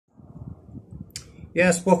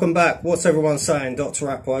Yes, welcome back. What's everyone saying? Dr.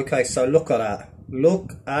 Apple. Okay, so look at that.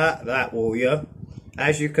 Look at that, will you?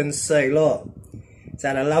 As you can see, look. He's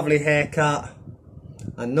had a lovely haircut.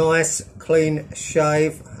 A nice, clean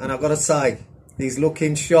shave. And I've got to say, he's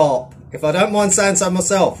looking sharp. If I don't mind saying so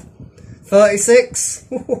myself. 36?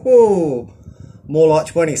 More like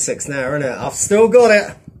 26 now, isn't it? I've still got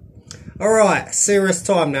it. Alright, serious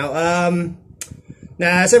time now.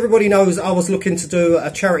 Now, as everybody knows, I was looking to do a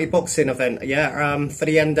charity boxing event, for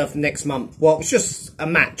the end of next month. Well, it's just a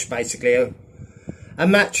match, basically. A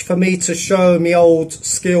match for me to show me old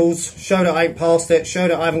skills, show that I ain't passed it, show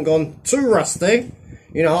that I haven't gone too rusty.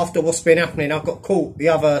 You know, after what's been happening, I got caught the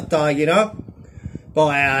other day, you know,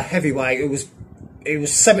 by a heavyweight. It was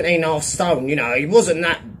 17.5 stone, you know. He wasn't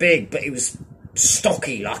that big, but he was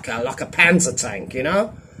stocky, like a Panzer tank, you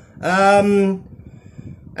know.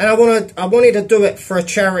 And I wanted to do it for a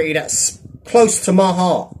charity that's close to my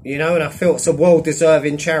heart, you know, and I feel it's a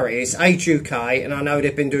well-deserving charity. It's Age UK, and I know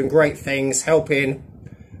they've been doing great things, helping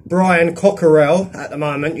Brian Cockerill at the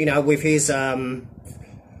moment, you know, with his, how can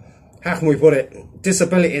we put it,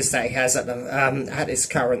 disabilities that he has at this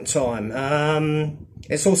current time.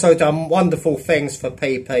 It's also done wonderful things for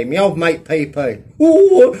PP. My old mate PP.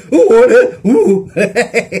 Ooh, ooh.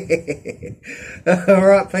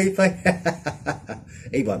 Alright, PP.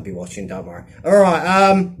 He won't be watching, don't worry. Alright,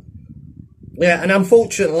 yeah, and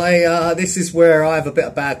unfortunately, this is where I have a bit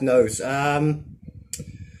of bad news.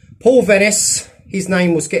 Paul Venice, his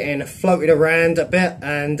name was getting floated around a bit,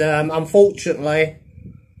 and unfortunately,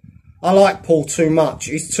 I like Paul too much.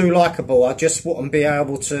 He's too likeable. I just wouldn't be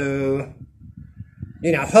able to,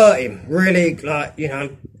 you know, hurt him. Really, like, you know,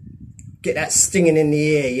 get that stinging in the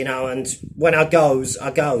ear, you know, and when I goes,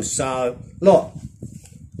 I goes. So, look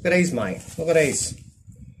at these, mate. Look at these.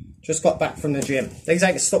 Just got back from the gym. These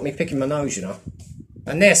ain't to stop me picking my nose, you know.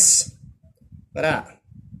 And this, look at that.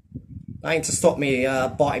 That ain't to stop me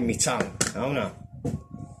biting my tongue. Oh, no.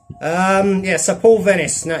 Yeah, so Paul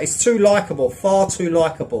Venice. Now, he's too likeable. Far too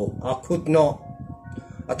likeable. I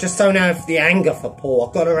just don't have the anger for Paul.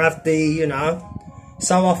 I've got to have the, you know.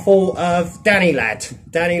 So I thought of Danny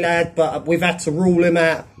Ladd, but we've had to rule him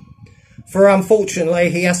out. For unfortunately,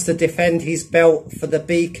 he has to defend his belt for the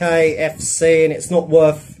BKFC, and it's not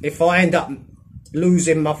worth, if I end up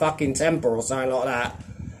losing my fucking temper or something like that,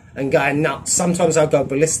 and going nuts. Sometimes I go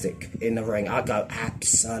ballistic in the ring. I go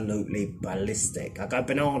absolutely ballistic. I go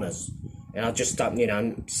bananas. And I just don't, you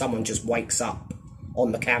know, someone just wakes up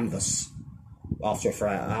on the canvas after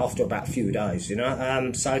about a few days, you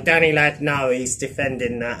know. So Danny Ladd, no, he's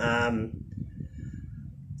defending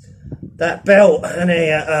that belt, and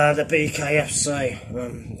the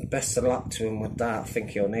BKFC. Best of luck to him with that. I think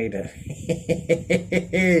he'll need it.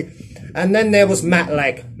 And then there was Matt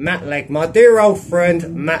Legg, my dear old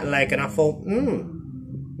friend Matt Legg, and I thought,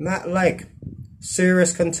 Matt Legg,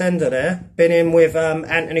 serious contender there. Been in with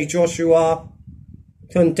Anthony Joshua,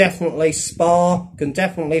 can definitely spar, can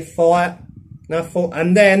definitely fight.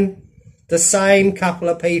 And then the same couple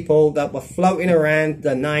of people that were floating around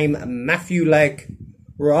the name Matthew Legg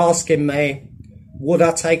were asking me, would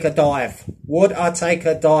I take a dive? Would I take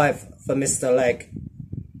a dive for Mr. Legg?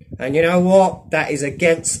 And you know what? That is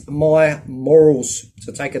against my morals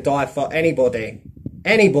to take a dive for anybody.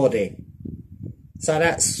 Anybody. So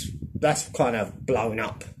that's kind of blown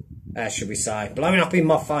up, should we say. Blown up in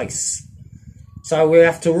my face. So we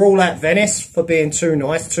have to rule out Venice for being too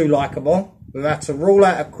nice, too likeable. We've had to rule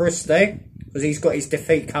out a Christie, because he's got his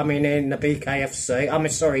defeat coming in the BKFC.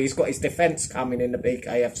 He's got his defence coming in the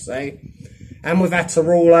BKFC. And we've had to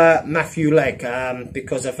rule out Matthew Legg,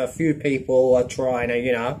 because of a few people are trying to,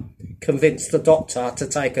 you know, convince the doctor to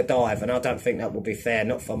take a dive. And I don't think that will be fair,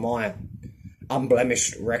 not for my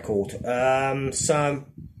unblemished record. So,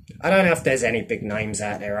 I don't know if there's any big names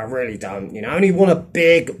out there. I really don't, you know. I only want a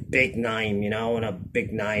big name, you know, and a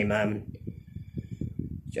big name.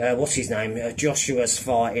 What's his name? Joshua's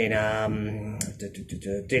fighting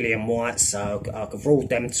Dillian White, so I've ruled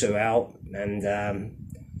them two out. And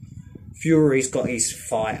Fury's got his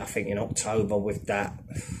fight, I think, in October with that.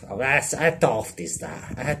 How daft is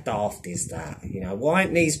that? How daft is that? You know, why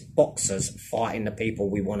aren't these boxers fighting the people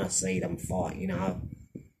we want to see them fight, you know?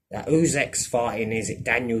 That Uzek's fighting, is it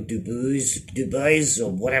Daniel Dubois,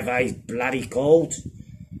 or whatever he's bloody called?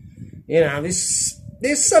 You know,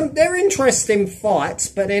 they're interesting fights,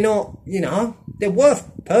 but they're not, you know, they're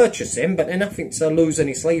worth purchasing, but they're nothing to lose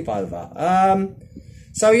any sleep over.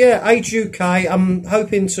 So yeah, Age UK, I'm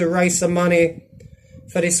hoping to raise some money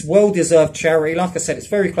for this well-deserved charity. Like I said, it's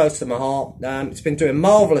very close to my heart. It's been doing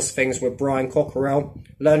marvellous things with Brian Cockerill,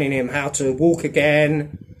 learning him how to walk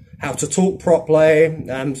again, how to talk properly,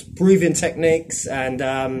 breathing techniques, and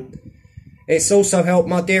it's also helped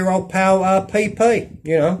my dear old pal PP,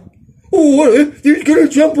 you know. Oh, he's going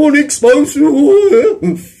to jump on exposed.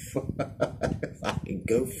 Fucking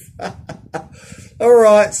goof.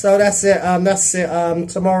 Alright, so that's it.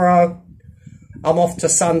 Tomorrow I'm off to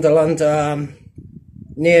Sunderland,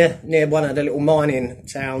 near one of the little mining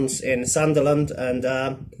towns in Sunderland, and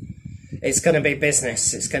it's going to be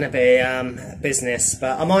business. It's going to be business,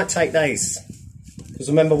 but I might take days, because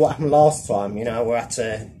remember what happened last time, you know, we had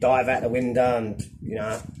to dive out the window and, you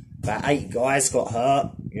know, about 8 guys got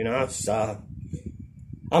hurt, you know, so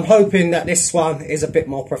I'm hoping that this one is a bit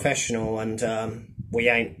more professional, and we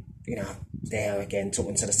ain't, you know, there again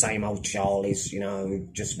talking to the same old Charlies, you know, who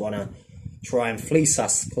just want to try and fleece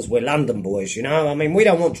us because we're London boys, you know. I mean, we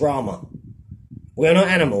don't want drama. We're not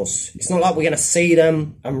animals. It's not like we're going to see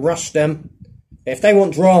them and rush them. If they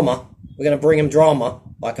want drama, we're going to bring them drama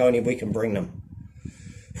like only we can bring them.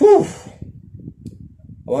 Whew.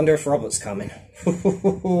 I wonder if Robert's coming.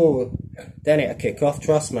 Then it'll kick off,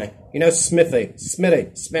 trust me. You know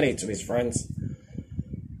Smitty to his friends.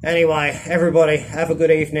 Anyway, everybody, have a good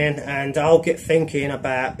evening, and I'll get thinking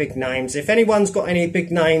about big names. If anyone's got any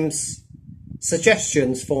big names,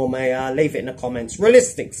 suggestions for me, leave it in the comments.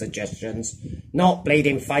 Realistic suggestions, not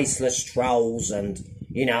bleeding faceless trolls and,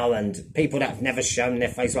 you know, and people that have never shown their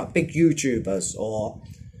face, like big YouTubers, or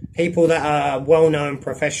people that are well-known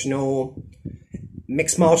professional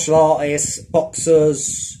mixed martial artists,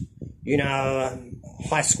 boxers, you know,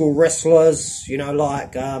 high school wrestlers, you know,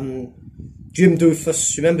 like Jim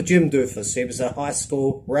Doofus. Remember Jim Doofus? He was a high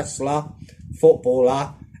school wrestler,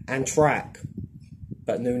 footballer and track,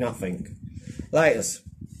 but knew nothing. Laters.